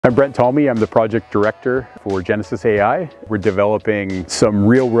I'm Brent Tolmie. I'm the project director for Genesis AI. We're developing some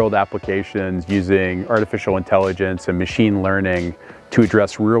real-world applications using artificial intelligence and machine learning to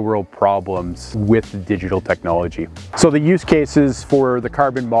address real-world problems with digital technology. So the use cases for the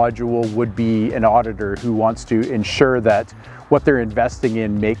carbon module would be an auditor who wants to ensure that what they're investing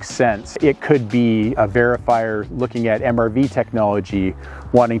in makes sense. It could be a verifier looking at MRV technology,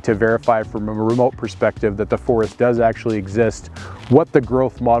 wanting to verify from a remote perspective that the forest does actually exist, what the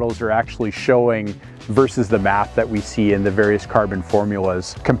growth models are actually showing versus the math that we see in the various carbon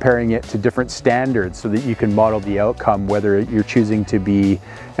formulas, comparing it to different standards so that you can model the outcome, whether you're choosing to be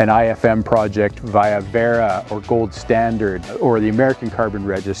an IFM project via Verra or Gold Standard or the American Carbon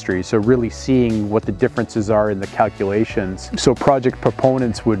Registry. So really seeing what the differences are in the calculations. So project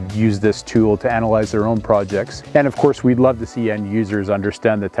proponents would use this tool to analyze their own projects. And of course, we'd love to see end users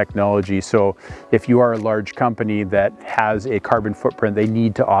understand the technology. So if you are a large company that has a carbon footprint they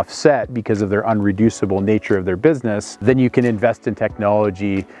need to offset because of their unreducible nature of their business, then you can invest in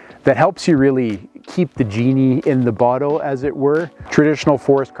technology that helps you really keep the genie in the bottle, as it were. Traditional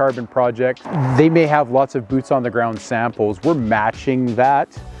forest carbon projects, they may have lots of boots on the ground samples. We're matching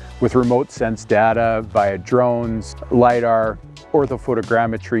that with remote sense data via drones, LiDAR,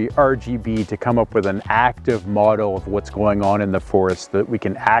 orthophotogrammetry, RGB to come up with an active model of what's going on in the forest so that we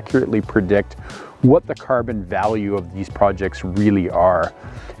can accurately predict what the carbon value of these projects really are.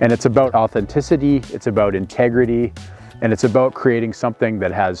 And it's about authenticity, it's about integrity, and it's about creating something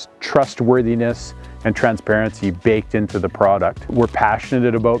that has trustworthiness and transparency baked into the product. We're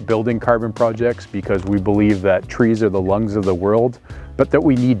passionate about building carbon projects because we believe that trees are the lungs of the world, but that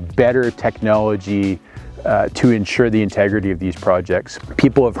we need better technology to ensure the integrity of these projects.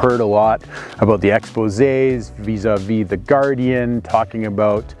 People have heard a lot about the exposés vis-a-vis the Guardian, talking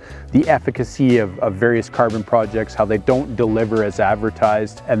about the efficacy of various carbon projects, how they don't deliver as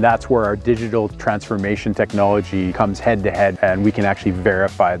advertised, and that's where our digital transformation technology comes head to head, and we can actually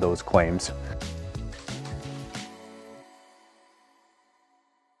verify those claims.